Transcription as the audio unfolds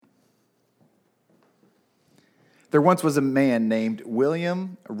There once was a man named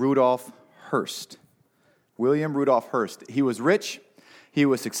William Rudolph Hearst. William Rudolph Hearst. He was rich, he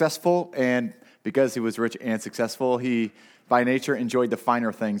was successful, and because he was rich and successful, he, by nature, enjoyed the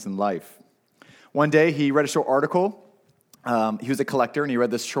finer things in life. One day, he read a short article. He was a collector, and he read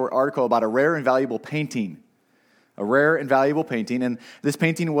this short article about a rare and valuable painting. A rare and valuable painting, and this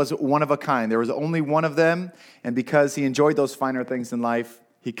painting was one of a kind. There was only one of them, and because he enjoyed those finer things in life,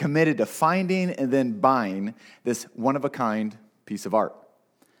 he committed to finding and then buying this one-of-a-kind piece of art.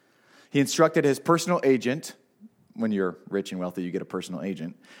 He instructed his personal agent. When you're rich and wealthy, you get a personal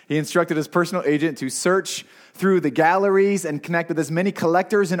agent. He instructed his personal agent to search through the galleries and connect with as many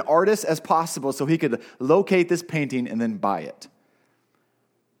collectors and artists as possible so he could locate this painting and then buy it.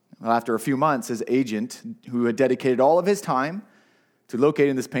 Well, after a few months, his agent, who had dedicated all of his time to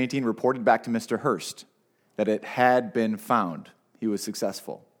locating this painting, reported back to Mr. Hearst that it had been found. He was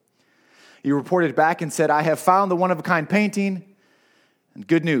successful. He reported back and said, "I have found the one-of-a-kind painting, and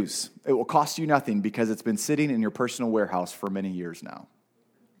good news, it will cost you nothing because it's been sitting in your personal warehouse for many years now."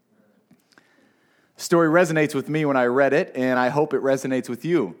 The story resonates with me when I read it, and I hope it resonates with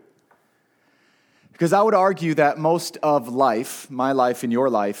you. Because I would argue that most of life, my life and your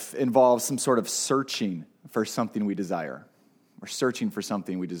life, involves some sort of searching for something we desire. We're searching for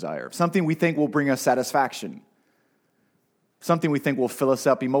something we desire. Something we think will bring us satisfaction. Something we think will fill us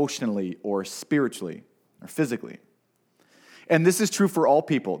up emotionally or spiritually or physically. And this is true for all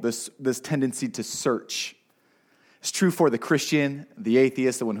people, this tendency to search. It's true for the Christian, the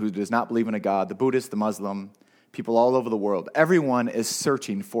atheist, the one who does not believe in a God, the Buddhist, the Muslim, people all over the world. Everyone is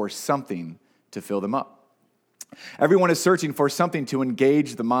searching for something to fill them up. Everyone is searching for something to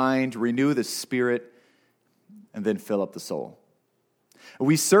engage the mind, renew the spirit, and then fill up the soul.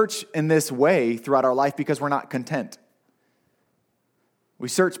 We search in this way throughout our life because we're not content. We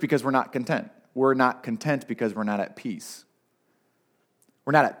search because we're not content. We're not content because we're not at peace.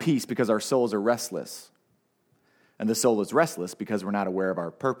 We're not at peace because our souls are restless. And the soul is restless because we're not aware of our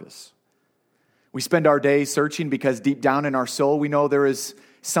purpose. We spend our days searching because deep down in our soul we know there is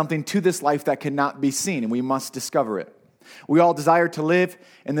something to this life that cannot be seen, and we must discover it. We all desire to live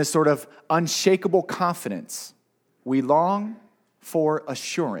in this sort of unshakable confidence. We long for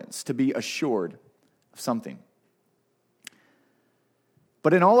assurance, to be assured of something.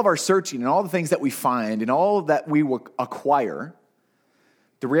 But in all of our searching, and all the things that we find, and all that we will acquire,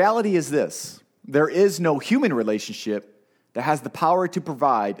 the reality is this: there is no human relationship that has the power to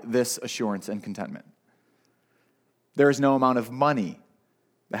provide this assurance and contentment. There is no amount of money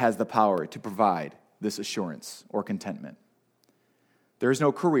that has the power to provide this assurance or contentment. There is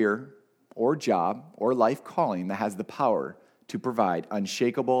no career or job or life calling that has the power to provide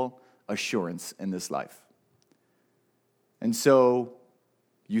unshakable assurance in this life. And so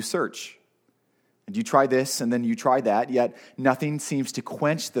you search, and you try this, and then you try that, yet nothing seems to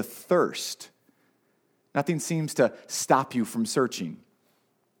quench the thirst. Nothing seems to stop you from searching.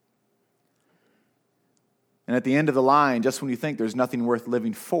 And at the end of the line, just when you think there's nothing worth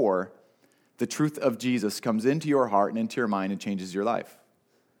living for, the truth of Jesus comes into your heart and into your mind and changes your life.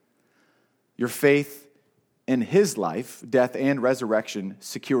 Your faith in his life, death and resurrection,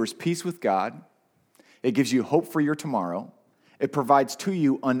 secures peace with God. It gives you hope for your tomorrow. It provides to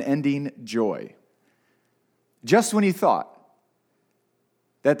you unending joy. Just when you thought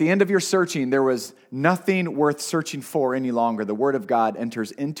that at the end of your searching, there was nothing worth searching for any longer, the Word of God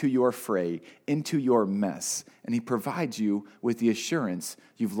enters into your fray, into your mess, and he provides you with the assurance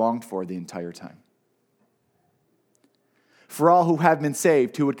you've longed for the entire time. For all who have been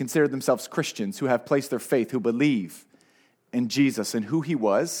saved, who would consider themselves Christians, who have placed their faith, who believe in Jesus and who he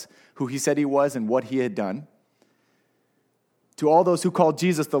was, who he said he was, and what he had done, to all those who call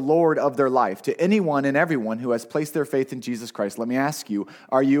Jesus the Lord of their life, to anyone and everyone who has placed their faith in Jesus Christ, let me ask you,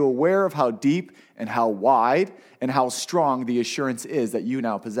 are you aware of how deep and how wide and how strong the assurance is that you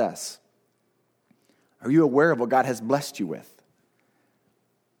now possess? Are you aware of what God has blessed you with?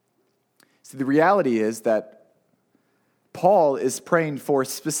 See, the reality is that Paul is praying for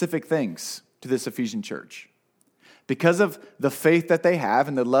specific things to this Ephesian church. Because of the faith that they have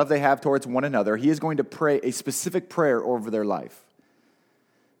and the love they have towards one another, he is going to pray a specific prayer over their life.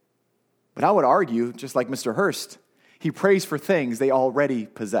 But I would argue, just like Mr. Hearst, he prays for things they already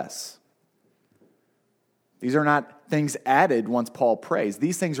possess. These are not things added once Paul prays.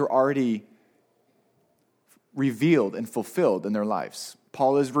 These things are already revealed and fulfilled in their lives.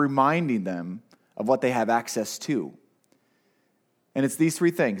 Paul is reminding them of what they have access to. And it's these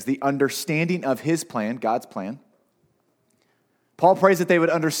three things: the understanding of his plan, God's plan. Paul prays that they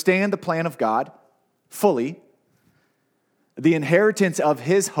would understand the plan of God fully, the inheritance of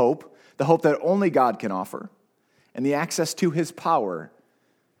his hope, the hope that only God can offer, and the access to his power,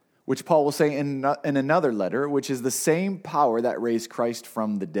 which Paul will say in another letter, which is the same power that raised Christ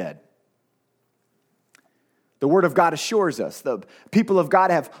from the dead. The Word of God assures us the people of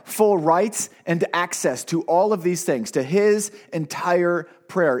God have full rights and access to all of these things, to his entire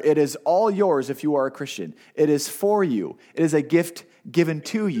prayer. It is all yours if you are a Christian. It is for you. It is a gift given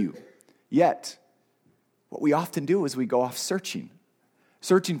to you. Yet, what we often do is we go off searching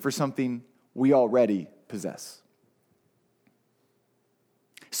for something we already possess.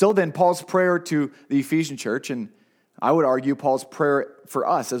 So then, Paul's prayer to the Ephesian church, and I would argue Paul's prayer for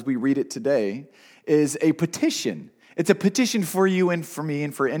us as we read it today, is a petition. It's a petition for you and for me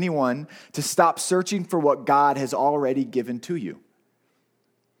and for anyone to stop searching for what God has already given to you.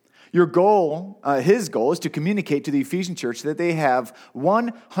 Your goal, his goal, is to communicate to the Ephesian church that they have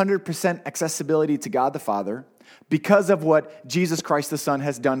 100% accessibility to God the Father because of what Jesus Christ the Son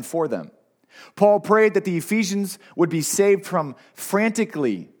has done for them. Paul prayed that the Ephesians would be saved from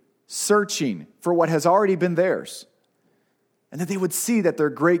frantically searching for what has already been theirs, and that they would see that their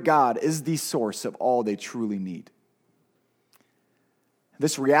great God is the source of all they truly need.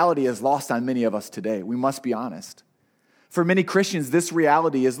 This reality is lost on many of us today. We must be honest. For many Christians, this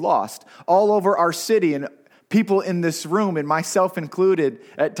reality is lost. All over our city, and people in this room, and myself included,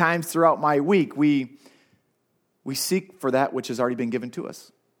 at times throughout my week, we seek for that which has already been given to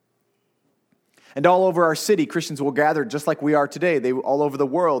us. And all over our city, Christians will gather just like we are today. All over the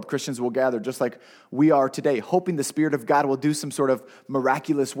world, Christians will gather just like we are today, hoping the Spirit of God will do some sort of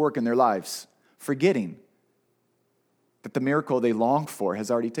miraculous work in their lives, forgetting that the miracle they long for has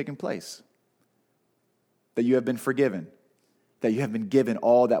already taken place, that you have been forgiven, that you have been given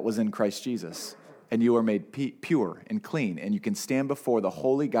all that was in Christ Jesus, and you are made pure and clean, and you can stand before the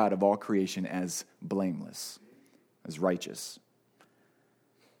holy God of all creation as blameless, as righteous.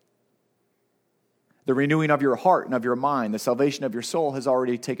 The renewing of your heart and of your mind, the salvation of your soul has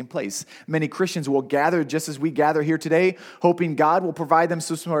already taken place. Many Christians will gather just as we gather here today, hoping God will provide them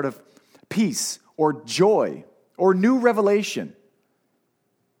some sort of peace or joy or new revelation,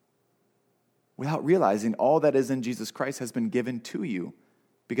 without realizing all that is in Jesus Christ has been given to you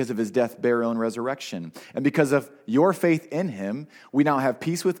because of his death, burial, and resurrection. And because of your faith in him, we now have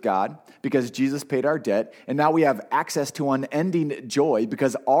peace with God because Jesus paid our debt. And now we have access to unending joy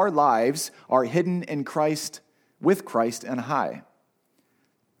because our lives are hidden in Christ, with Christ and high.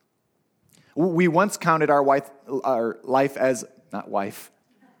 We once counted our life as, not wife.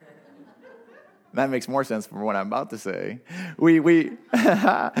 That makes more sense from what I'm about to say. We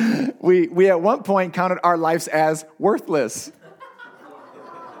at one point counted our lives as worthless.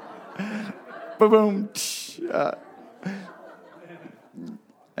 Boom.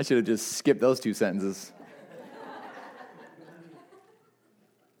 I should have just skipped those two sentences.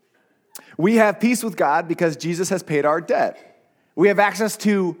 We have peace with God because Jesus has paid our debt. We have access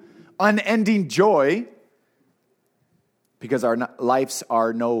to unending joy because our lives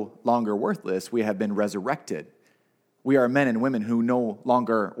are no longer worthless. We have been resurrected. We are men and women who no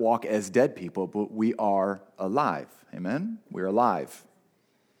longer walk as dead people, but we are alive. Amen? We're alive.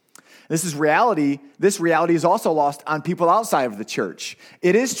 This reality is also lost on people outside of the church.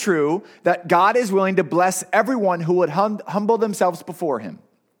 It is true that God is willing to bless everyone who would humble themselves before him.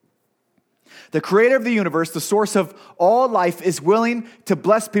 The creator of the universe, the source of all life, is willing to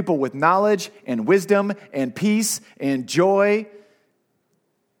bless people with knowledge and wisdom and peace and joy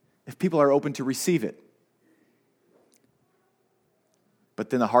if people are open to receive it. But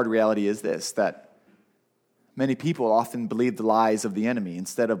then the hard reality is this, that many people often believe the lies of the enemy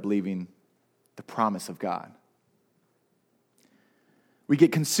instead of believing the promise of God. We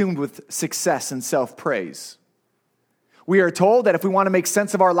get consumed with success and self-praise. We are told that if we want to make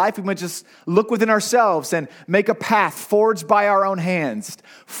sense of our life, we must just look within ourselves and make a path forged by our own hands,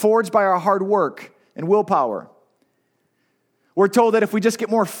 forged by our hard work and willpower. We're told that if we just get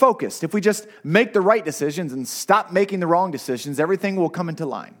more focused, if we just make the right decisions and stop making the wrong decisions, everything will come into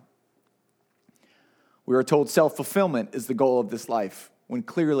line. We are told self-fulfillment is the goal of this life, when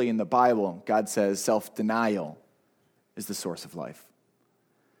clearly in the Bible, God says self-denial is the source of life.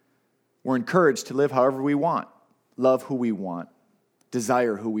 We're encouraged to live however we want, love who we want,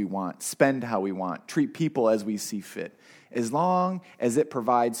 desire who we want, spend how we want, treat people as we see fit, as long as it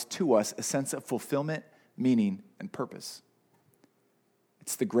provides to us a sense of fulfillment, meaning, and purpose.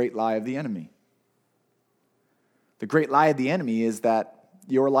 It's the great lie of the enemy. The great lie of the enemy is that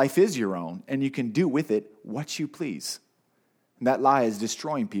your life is your own, and you can do with it what you please. And that lie is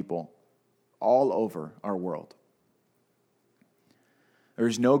destroying people all over our world. There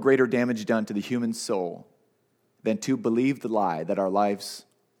is no greater damage done to the human soul than to believe the lie that our lives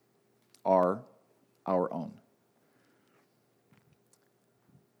are our own.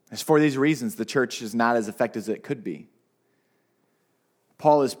 It's for these reasons the church is not as effective as it could be.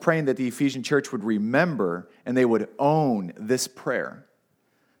 Paul is praying that the Ephesian church would remember and they would own this prayer,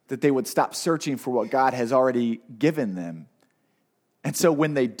 that they would stop searching for what God has already given them. And so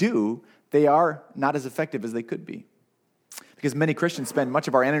when they do, they are not as effective as they could be. Because many Christians spend much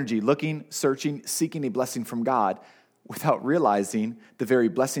of our energy looking, searching, seeking a blessing from God without realizing the very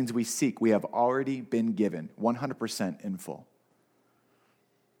blessings we seek we have already been given 100% in full.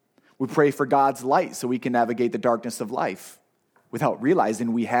 We pray for God's light so we can navigate the darkness of life without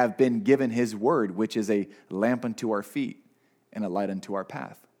realizing we have been given his word, which is a lamp unto our feet and a light unto our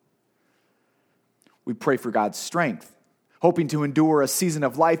path. We pray for God's strength, hoping to endure a season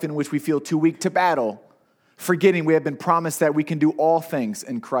of life in which we feel too weak to battle, forgetting we have been promised that we can do all things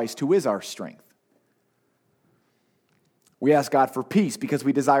in Christ, who is our strength. We ask God for peace because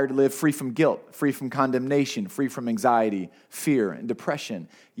we desire to live free from guilt, free from condemnation, free from anxiety, fear, and depression.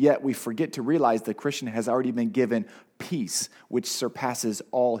 Yet we forget to realize the Christian has already been given peace, which surpasses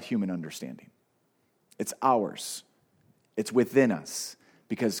all human understanding. It's ours. It's within us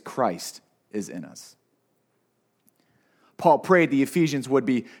because Christ is in us. Paul prayed the Ephesians would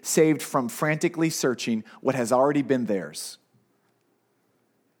be saved from frantically searching what has already been theirs.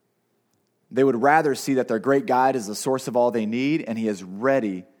 They would rather see that their great God is the source of all they need, and he is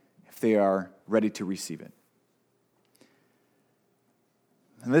ready if they are ready to receive it.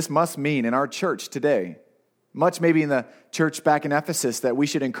 And this must mean in our church today, much maybe in the church back in Ephesus, that we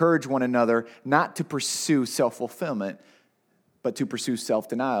should encourage one another not to pursue self-fulfillment, but to pursue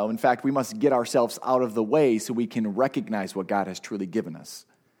self-denial. In fact, we must get ourselves out of the way so we can recognize what God has truly given us.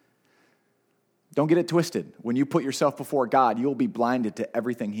 Don't get it twisted. When you put yourself before God, you'll be blinded to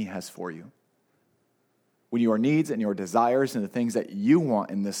everything he has for you. When your needs and your desires and the things that you want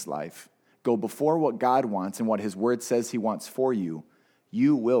in this life go before what God wants and what his word says he wants for you,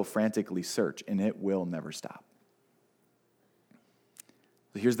 you will frantically search and it will never stop.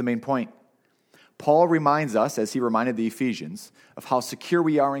 So here's the main point. Paul reminds us, as he reminded the Ephesians, of how secure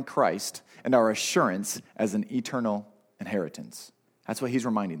we are in Christ and our assurance as an eternal inheritance. That's what he's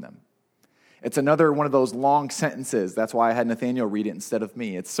reminding them. It's another one of those long sentences. That's why I had Nathaniel read it instead of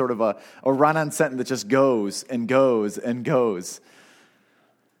me. It's sort of a run-on sentence that just goes and goes and goes.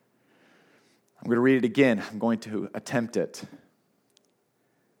 I'm going to read it again. I'm going to attempt it.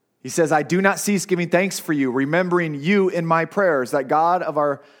 He says, I do not cease giving thanks for you, remembering you in my prayers, that God of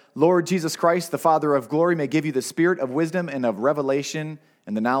our Lord Jesus Christ, the Father of glory, may give you the spirit of wisdom and of revelation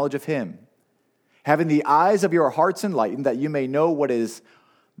and the knowledge of him, having the eyes of your hearts enlightened, that you may know what is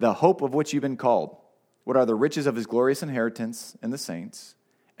the hope of which you've been called, what are the riches of his glorious inheritance in the saints,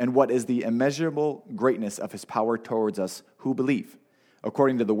 and what is the immeasurable greatness of his power towards us who believe,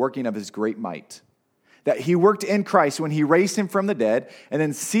 according to the working of his great might, that he worked in Christ when he raised him from the dead and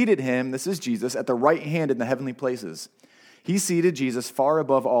then seated him, this is Jesus, at the right hand in the heavenly places. He seated Jesus far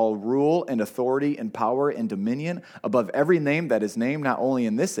above all rule and authority and power and dominion, above every name that is named, not only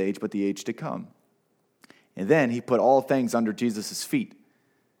in this age, but the age to come. And then he put all things under Jesus' feet.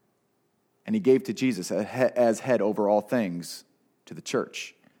 And he gave to Jesus as head over all things to the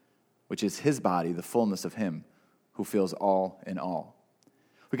church, which is his body, the fullness of him who fills all in all.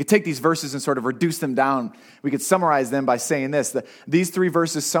 We could take these verses and sort of reduce them down. We could summarize them by saying this. These three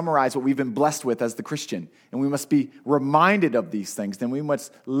verses summarize what we've been blessed with as the Christian. And we must be reminded of these things. Then we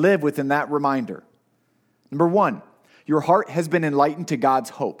must live within that reminder. Number one, your heart has been enlightened to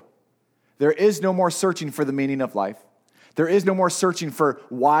God's hope. There is no more searching for the meaning of life. There is no more searching for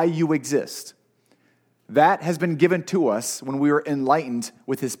why you exist. That has been given to us when we were enlightened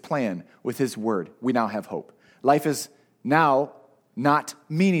with his plan, with his word. We now have hope. Life is now not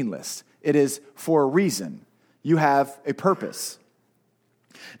meaningless. It is for a reason. You have a purpose.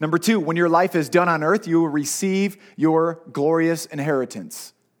 Number two, when your life is done on earth, you will receive your glorious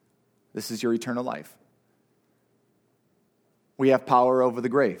inheritance. This is your eternal life. We have power over the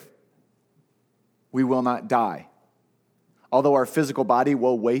grave. We will not die. Although our physical body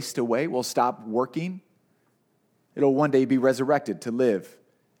will waste away, will stop working, it'll one day be resurrected to live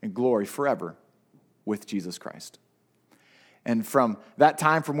in glory forever with Jesus Christ. And from that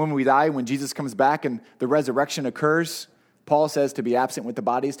time, from when we die, when Jesus comes back and the resurrection occurs, Paul says to be absent with the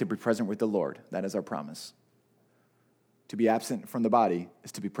body is to be present with the Lord. That is our promise. To be absent from the body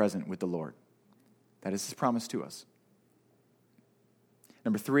is to be present with the Lord. That is his promise to us.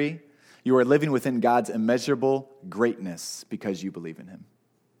 Number three, you are living within God's immeasurable greatness because you believe in him.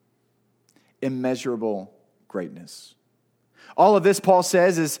 Immeasurable greatness. All of this, Paul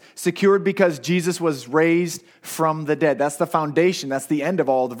says, is secured because Jesus was raised from the dead. That's the foundation. That's the end of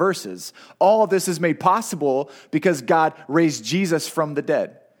all the verses. All of this is made possible because God raised Jesus from the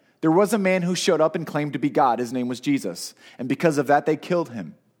dead. There was a man who showed up and claimed to be God. His name was Jesus. And because of that, they killed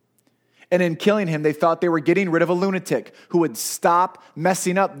him. And in killing him, they thought they were getting rid of a lunatic who would stop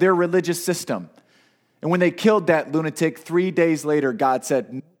messing up their religious system. And when they killed that lunatic, 3 days later, God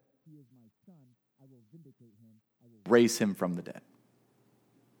said, "No, he is my son. I will vindicate him. I will raise him from the dead."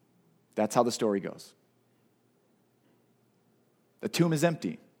 That's how the story goes. The tomb is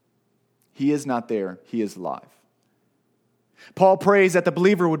empty. He is not there. He is alive. Paul prays that the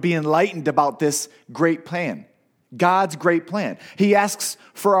believer would be enlightened about this great plan, God's great plan. He asks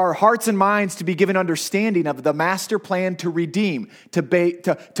for our hearts and minds to be given understanding of the master plan to redeem,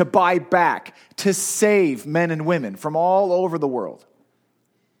 to buy back, to save men and women from all over the world.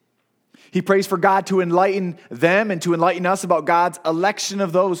 He prays for God to enlighten them and to enlighten us about God's election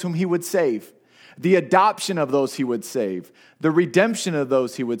of those whom he would save, the adoption of those he would save, the redemption of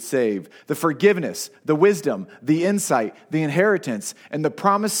those he would save, the forgiveness, the wisdom, the insight, the inheritance, and the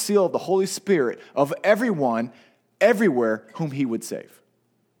promised seal of the Holy Spirit of everyone, everywhere whom he would save.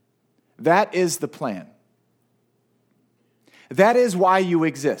 That is the plan. That is why you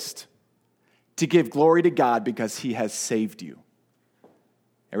exist, to give glory to God because he has saved you.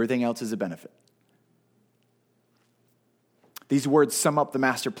 Everything else is a benefit. These words sum up the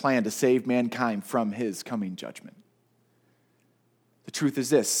master plan to save mankind from his coming judgment. The truth is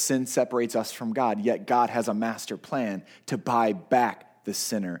this: sin separates us from God, yet God has a master plan to buy back the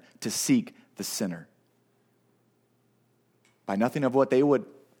sinner, to seek the sinner. By nothing of what they would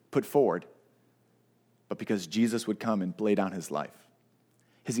put forward, but because Jesus would come and lay down his life.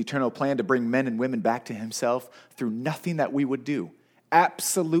 His eternal plan to bring men and women back to himself through nothing that we would do.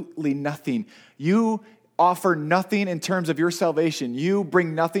 Absolutely nothing. You offer nothing in terms of your salvation. You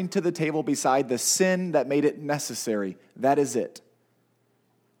bring nothing to the table beside the sin that made it necessary. That is it.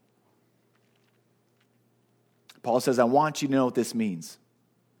 Paul says, I want you to know what this means.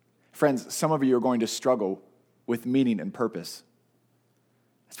 Friends, some of you are going to struggle with meaning and purpose.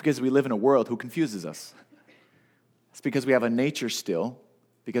 It's because we live in a world who confuses us. It's because we have a nature still,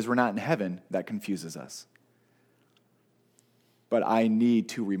 because we're not in heaven, that confuses us. But I need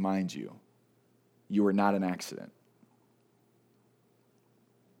to remind you, you are not an accident.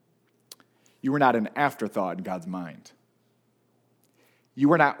 You are not an afterthought in God's mind.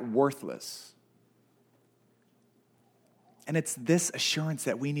 You are not worthless. And it's this assurance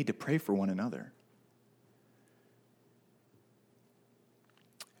that we need to pray for one another.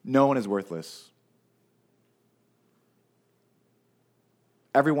 No one is worthless.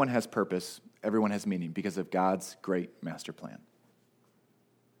 Everyone has purpose. Everyone has meaning because of God's great master plan.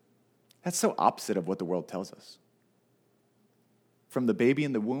 That's so opposite of what the world tells us. From the baby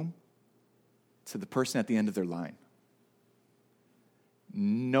in the womb to the person at the end of their line.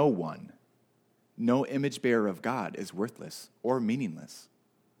 No one, no image bearer of God is worthless or meaningless.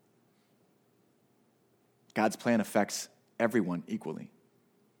 God's plan affects everyone equally.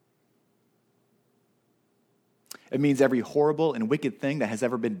 It means every horrible and wicked thing that has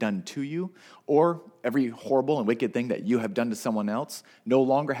ever been done to you, or every horrible and wicked thing that you have done to someone else, no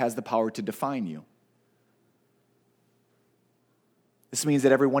longer has the power to define you. This means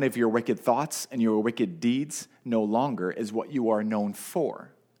that every one of your wicked thoughts and your wicked deeds no longer is what you are known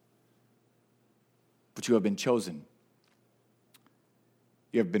for. But you have been chosen.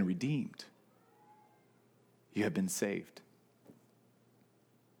 You have been redeemed. You have been saved.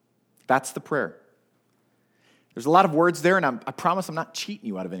 That's the prayer. There's a lot of words there, and I promise I'm not cheating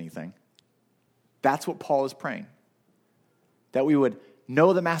you out of anything. That's what Paul is praying. That we would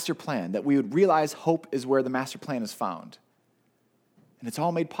know the master plan, that we would realize hope is where the master plan is found. And it's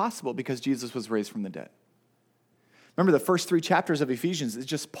all made possible because Jesus was raised from the dead. Remember, the first 3 chapters of Ephesians is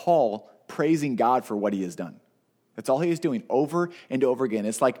just Paul praising God for what he has done. That's all he is doing over and over again.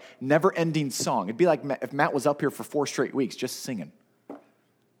 It's like never-ending song. It'd be like if Matt was up here for 4 straight weeks just singing.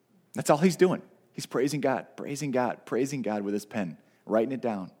 That's all he's doing. He's praising God, praising God, praising God with his pen, writing it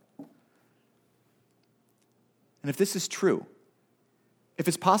down. And if this is true, if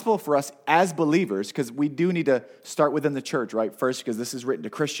it's possible for us as believers, because we do need to start within the church, right, first, because this is written to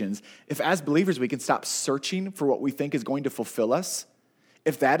Christians, if as believers we can stop searching for what we think is going to fulfill us,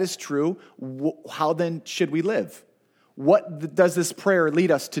 if that is true, how then should we live? What does this prayer lead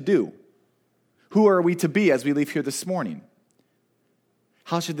us to do? Who are we to be as we leave here this morning?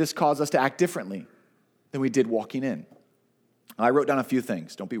 How should this cause us to act differently than we did walking in? I wrote down a few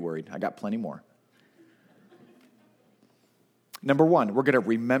things. Don't be worried. I got plenty more. Number 1, we're going to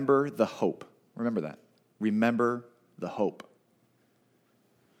remember the hope. Remember that. Remember the hope.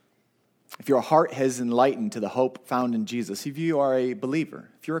 If your heart has enlightened to the hope found in Jesus, if you are a believer,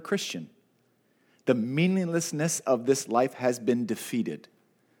 if you're a Christian, the meaninglessness of this life has been defeated.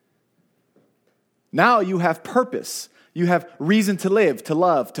 Now you have purpose. You have reason to live, to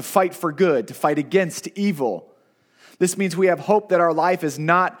love, to fight for good, to fight against evil. This means we have hope that our life is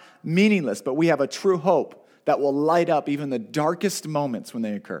not meaningless, but we have a true hope that will light up even the darkest moments when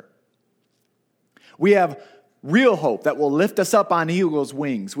they occur. We have real hope that will lift us up on eagle's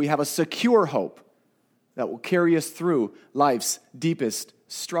wings. We have a secure hope that will carry us through life's deepest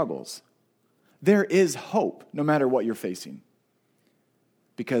struggles. There is hope no matter what you're facing,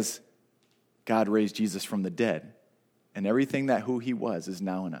 because God raised Jesus from the dead, and everything that who he was is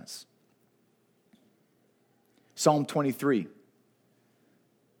now in us. Psalm 23. You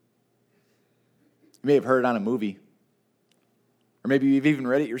may have heard it on a movie, or maybe you've even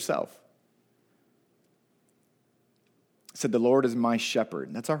read it yourself. It said, "The Lord is my shepherd."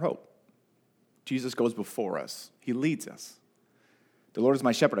 And that's our hope. Jesus goes before us. He leads us. "The Lord is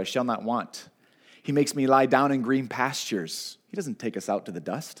my shepherd, I shall not want. He makes me lie down in green pastures." He doesn't take us out to the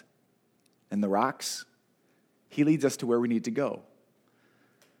dust and the rocks. He leads us to where we need to go.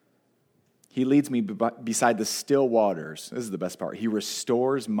 He leads me beside the still waters. This is the best part. He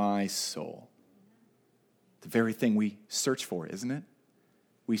restores my soul. The very thing we search for, isn't it?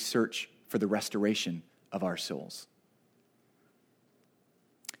 We search for the restoration of our souls.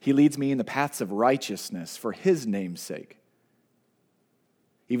 He leads me in the paths of righteousness for his name's sake.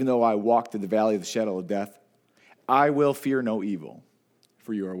 Even though I walk through the valley of the shadow of death, I will fear no evil,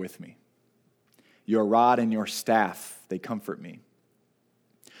 for you are with me. Your rod and your staff, they comfort me.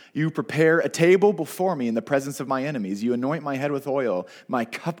 You prepare a table before me in the presence of my enemies. You anoint my head with oil. My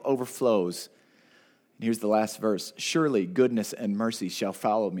cup overflows. And here's the last verse. Surely goodness and mercy shall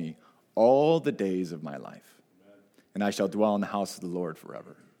follow me all the days of my life, and I shall dwell in the house of the Lord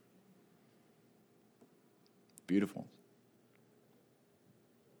forever. Beautiful.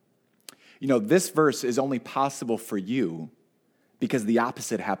 You know, this verse is only possible for you because the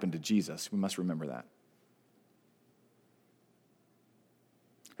opposite happened to Jesus. We must remember that.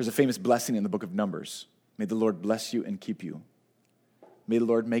 There's a famous blessing in the book of Numbers. May the Lord bless you and keep you. May the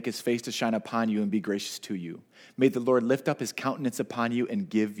Lord make his face to shine upon you and be gracious to you. May the Lord lift up his countenance upon you and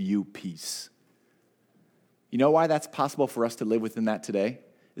give you peace. You know why that's possible for us to live within that today?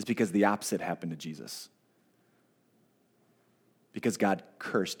 Is because the opposite happened to Jesus. Because God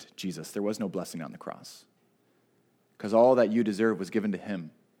cursed Jesus. There was no blessing on the cross. Because all that you deserve was given to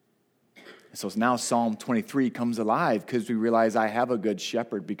him. And so now Psalm 23 comes alive because we realize I have a good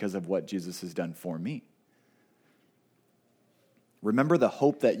shepherd because of what Jesus has done for me. Remember the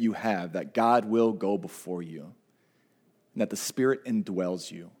hope that you have, that God will go before you, and that the Spirit indwells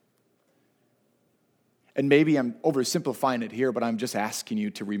you. And maybe I'm oversimplifying it here, but I'm just asking you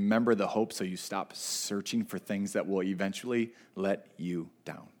to remember the hope so you stop searching for things that will eventually let you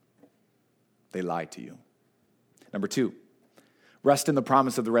down. They lie to you. Number 2, rest in the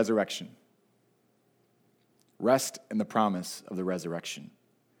promise of the resurrection. Rest in the promise of the resurrection.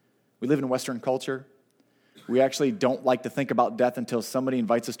 We live in Western culture. We actually don't like to think about death until somebody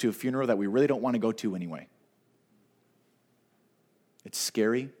invites us to a funeral that we really don't want to go to anyway. It's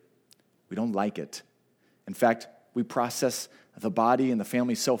scary. We don't like it. In fact, we process the body and the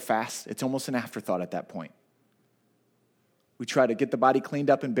family so fast, it's almost an afterthought at that point. We try to get the body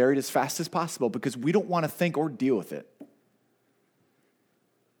cleaned up and buried as fast as possible because we don't want to think or deal with it.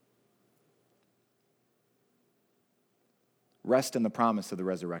 Rest in the promise of the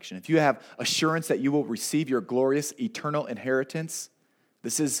resurrection. If you have assurance that you will receive your glorious eternal inheritance,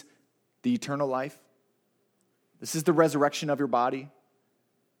 this is the eternal life. This is the resurrection of your body.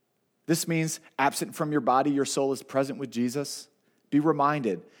 This means absent from your body, your soul is present with Jesus. Be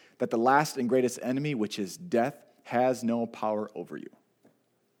reminded that the last and greatest enemy, which is death, has no power over you.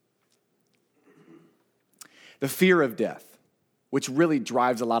 The fear of death, which really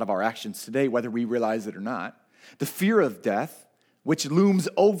drives a lot of our actions today, whether we realize it or not. The fear of death, which looms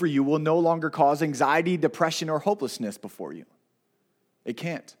over you, will no longer cause anxiety, depression, or hopelessness before you. It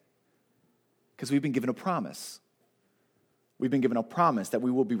can't. Because we've been given a promise. We've been given a promise that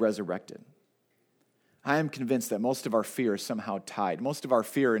we will be resurrected. I am convinced that most of our fear is somehow tied. Most of our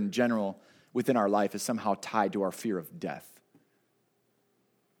fear in general within our life is somehow tied to our fear of death.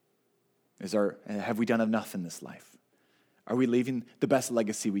 Have we done enough in this life? Are we leaving the best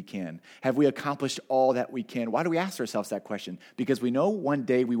legacy we can? Have we accomplished all that we can? Why do we ask ourselves that question? Because we know one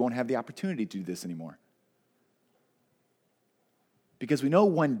day we won't have the opportunity to do this anymore. Because we know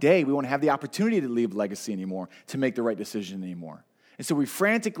one day we won't have the opportunity to leave legacy anymore, to make the right decision anymore. And so we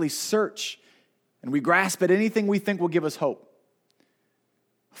frantically search and we grasp at anything we think will give us hope.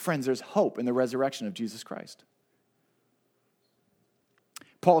 Friends, there's hope in the resurrection of Jesus Christ.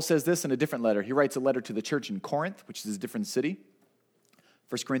 Paul says this in a different letter. He writes a letter to the church in Corinth, which is a different city.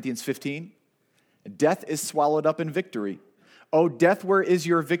 1 Corinthians 15. Death is swallowed up in victory. O death, where is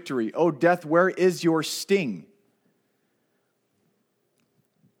your victory? O death, where is your sting?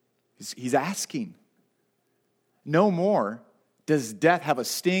 He's asking. No more does death have a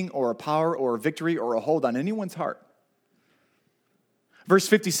sting or a power or a victory or a hold on anyone's heart. Verse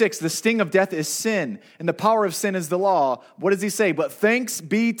 56, the sting of death is sin, and the power of sin is the law. What does he say? But thanks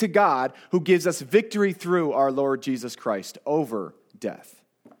be to God who gives us victory through our Lord Jesus Christ over death.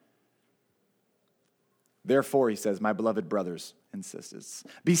 Therefore, he says, my beloved brothers and sisters,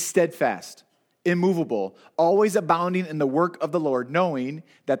 be steadfast, immovable, always abounding in the work of the Lord, knowing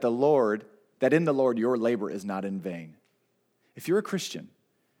that in the Lord your labor is not in vain. If you're a Christian,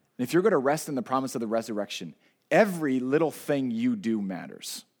 and if you're going to rest in the promise of the resurrection, every little thing you do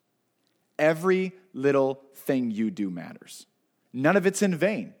matters. Every little thing you do matters. None of it's in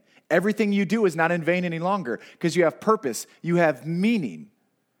vain. Everything you do is not in vain any longer because you have purpose, you have meaning.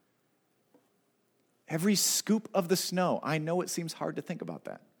 Every scoop of the snow. I know it seems hard to think about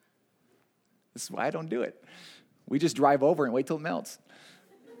that. This is why I don't do it. We just drive over and wait till it melts.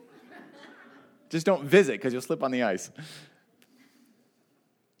 Just don't visit because you'll slip on the ice.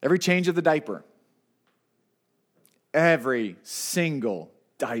 Every change of the diaper. Every single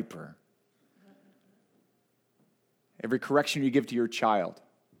diaper. Every correction you give to your child.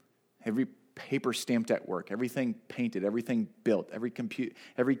 Every paper stamped at work. Everything painted. Everything built. Every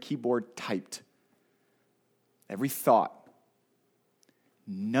keyboard typed. Every thought.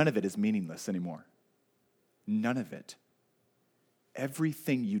 None of it is meaningless anymore. None of it.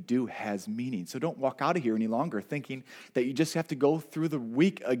 Everything you do has meaning. So don't walk out of here any longer thinking that you just have to go through the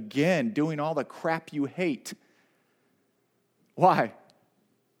week again doing all the crap you hate. Why?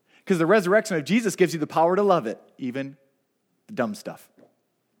 Because the resurrection of Jesus gives you the power to love it, even the dumb stuff.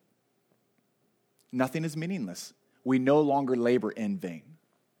 Nothing is meaningless. We no longer labor in vain.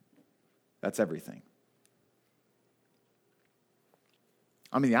 That's everything.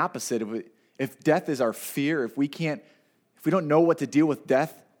 I mean, the opposite. If death is our fear, if we don't know what to deal with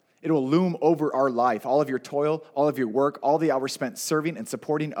death, it will loom over our life. All of your toil, all of your work, all the hours spent serving and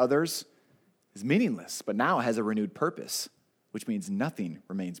supporting others is meaningless, but now it has a renewed purpose, which means nothing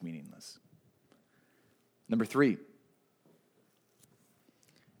remains meaningless. Number 3.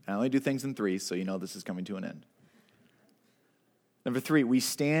 I only do things in 3, so you know this is coming to an end. Number 3, we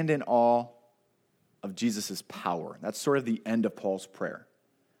stand in awe of Jesus' power. That's sort of the end of Paul's prayer.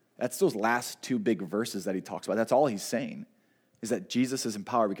 That's those last 2 big verses that he talks about. That's all he's saying, is that Jesus is in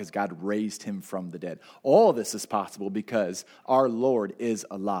power because God raised him from the dead. All of this is possible because our Lord is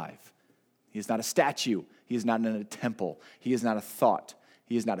alive. He is not a statue. He is not in a temple. He is not a thought.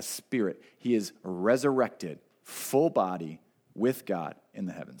 He is not a spirit. He is resurrected, full body, with God in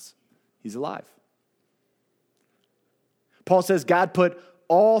the heavens. He's alive. Paul says God put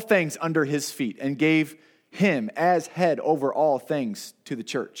all things under his feet and gave him as head over all things to the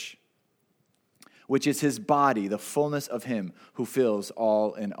church, which is his body, the fullness of him who fills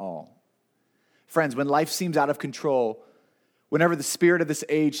all in all. Friends, when life seems out of control, whenever the spirit of this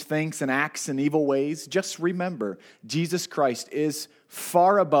age thinks and acts in evil ways, just remember Jesus Christ is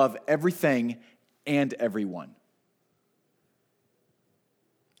far above everything and everyone.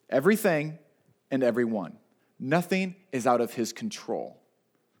 Everything and everyone. Nothing is out of his control.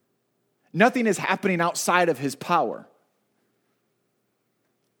 Nothing is happening outside of his power.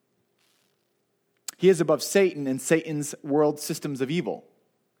 He is above Satan and Satan's world systems of evil.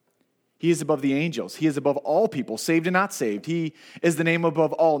 He is above the angels. He is above all people, saved and not saved. He is the name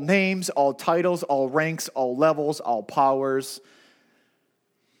above all names, all titles, all ranks, all levels, all powers.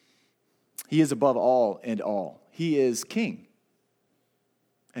 He is above all and all. He is king.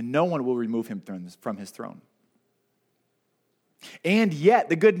 And no one will remove him from his throne. And yet,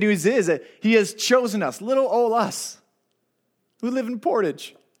 the good news is that he has chosen us, little old us, who live in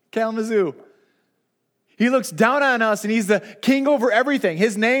Portage, Kalamazoo. He looks down on us and he's the king over everything.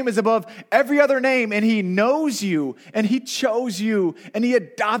 His name is above every other name, and he knows you, and he chose you, and he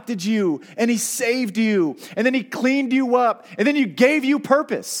adopted you, and he saved you, and then he cleaned you up, and then he gave you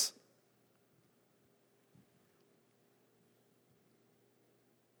purpose.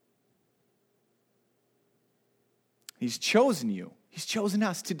 He's chosen you. He's chosen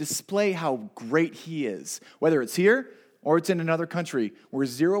us to display how great he is, whether it's here or it's in another country where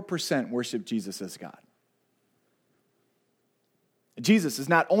 0% worship Jesus as God. Jesus is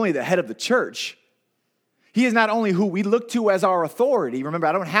not only the head of the church, he is not only who we look to as our authority. Remember,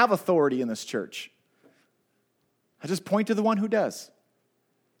 I don't have authority in this church. I just point to the one who does.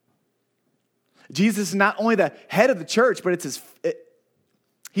 Jesus is not only the head of the church, but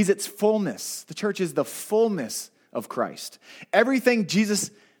he's its fullness. The church is the fullness of Christ. Everything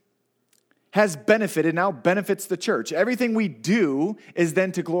Jesus has benefited, now benefits the church. Everything we do is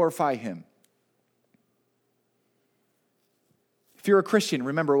then to glorify him. If you're a Christian,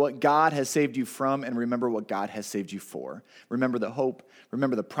 remember what God has saved you from and remember what God has saved you for. Remember the hope,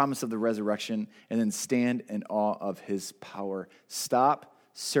 remember the promise of the resurrection, and then stand in awe of his power. Stop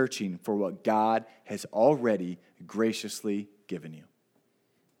searching for what God has already graciously given you.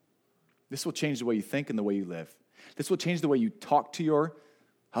 This will change the way you think and the way you live. This will change the way you talk to your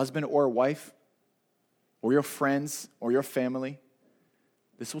husband or wife or your friends or your family.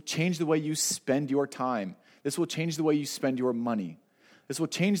 This will change the way you spend your time. This will change the way you spend your money. This will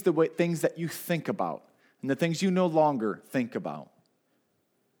change the way things that you think about and the things you no longer think about.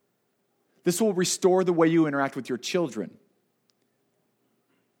 This will restore the way you interact with your children.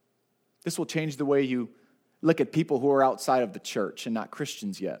 This will change the way you look at people who are outside of the church and not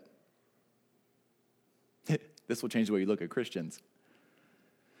Christians yet. This will change the way you look at Christians.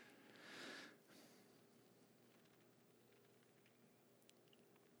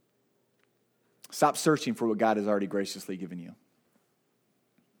 Stop searching for what God has already graciously given you.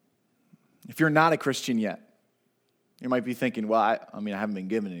 If you're not a Christian yet, you might be thinking, well, I haven't been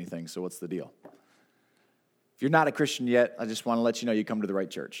given anything, so what's the deal? If you're not a Christian yet, I just want to let you know you come to the right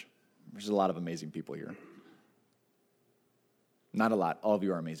church. There's a lot of amazing people here. Not a lot. All of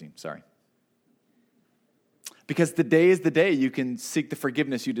you are amazing. Sorry. Because today is the day you can seek the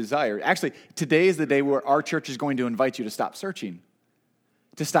forgiveness you desire. Actually, today is the day where our church is going to invite you to stop searching,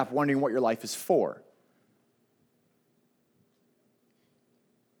 to stop wondering what your life is for.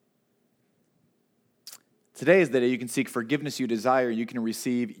 Today is the day you can seek forgiveness you desire. You can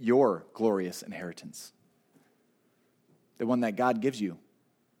receive your glorious inheritance. The one that God gives you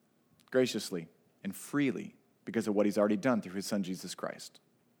graciously and freely because of what he's already done through his son, Jesus Christ.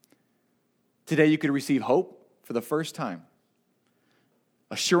 Today you could receive hope for the first time,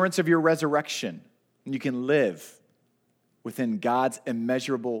 assurance of your resurrection, and you can live within God's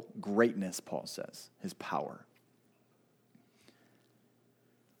immeasurable greatness, Paul says, his power.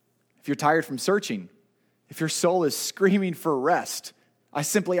 If you're tired from searching, if your soul is screaming for rest, I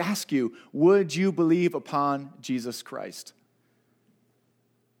simply ask you, would you believe upon Jesus Christ?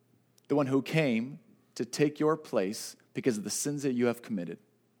 The one who came to take your place because of the sins that you have committed.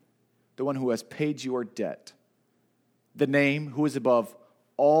 The one who has paid your debt. The name who is above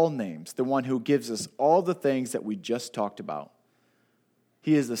all names. The one who gives us all the things that we just talked about.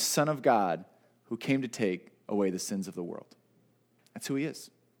 He is the Son of God who came to take away the sins of the world. That's who he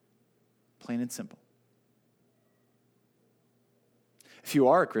is. Plain and simple. If you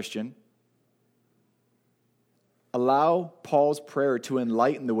are a Christian, allow Paul's prayer to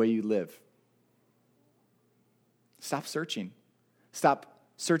enlighten the way you live. Stop searching. Stop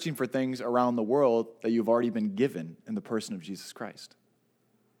searching for things around the world that you've already been given in the person of Jesus Christ.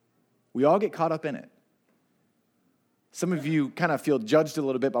 We all get caught up in it. Some of you kind of feel judged a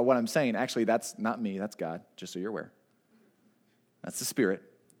little bit by what I'm saying. Actually, that's not me, that's God, just so you're aware. That's the Spirit.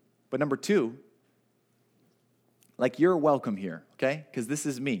 But number two, like you're welcome here, okay? Because this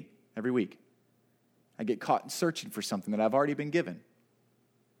is me every week. I get caught searching for something that I've already been given.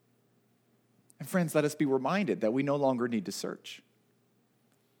 And friends, let us be reminded that we no longer need to search.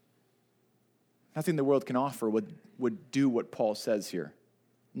 Nothing the world can offer would do what Paul says here.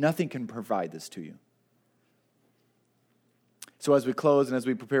 Nothing can provide this to you. So as we close and as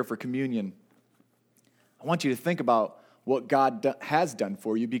we prepare for communion, I want you to think about what God has done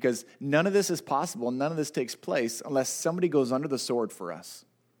for you, because none of this is possible, none of this takes place unless somebody goes under the sword for us.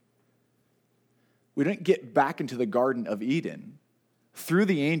 We don't get back into the Garden of Eden through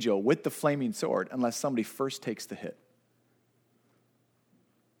the angel with the flaming sword unless somebody first takes the hit.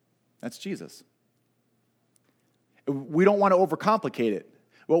 That's Jesus. We don't want to overcomplicate it.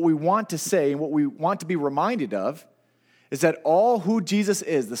 What we want to say and what we want to be reminded of is that all who Jesus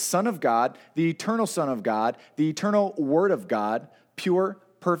is, the Son of God, the eternal Son of God, the eternal Word of God, pure,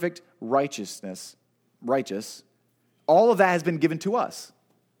 perfect righteous, all of that has been given to us.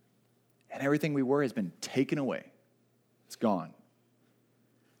 And everything we were has been taken away. It's gone.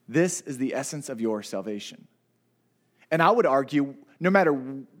 This is the essence of your salvation. And I would argue, no matter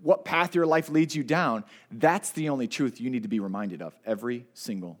what path your life leads you down, that's the only truth you need to be reminded of every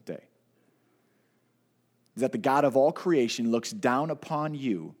single day. Is that the God of all creation looks down upon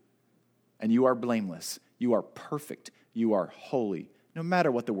you, and you are blameless, you are perfect, you are holy, no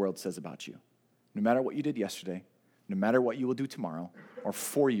matter what the world says about you, no matter what you did yesterday, no matter what you will do tomorrow or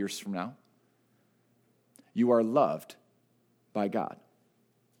 4 years from now. You are loved by God.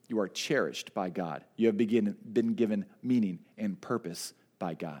 You are cherished by God. You have been given meaning and purpose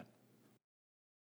by God.